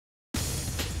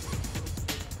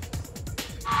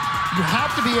You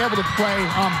have to be able to play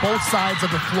on both sides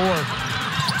of the floor.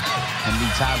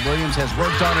 Henry Todd Williams has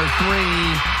worked on her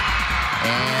three.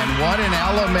 And what an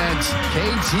element.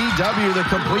 KTW, the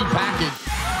complete package.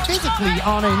 Physically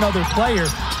on another player.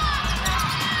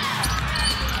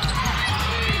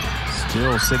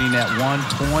 Still sitting at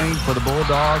 1 point for the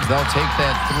Bulldogs. They'll take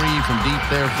that three from deep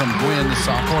there from Gwynn, the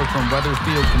sophomore from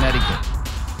Wethersfield, Connecticut.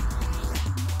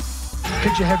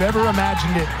 Could you have ever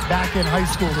imagined it back in high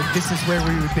school that this is where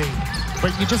we would be?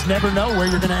 But you just never know where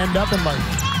you're going to end up in life.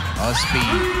 Speed.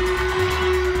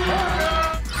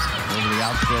 Over the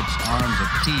outstretched arms of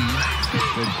Key.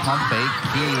 Good pump fake.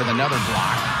 Key with another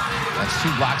block. That's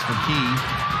 2 blocks for Key.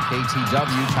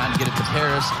 KTW trying to get it to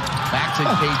Paris. Back to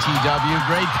KTW.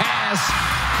 Great pass.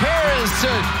 Paris to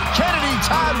Kennedy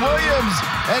Todd Williams.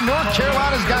 And North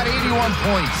Carolina's got 81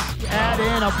 points. Add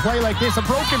in a play like this, a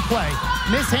broken play.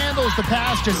 Mishandles the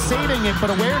pass, just saving it,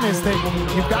 but awareness that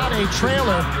you've got a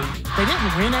trailer. They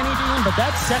didn't win anything, but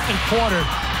that second quarter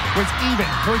was even.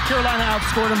 North Carolina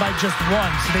outscored them by just 1.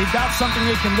 So they've got something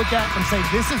they can look at and say,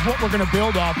 this is what we're going to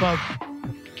build off of.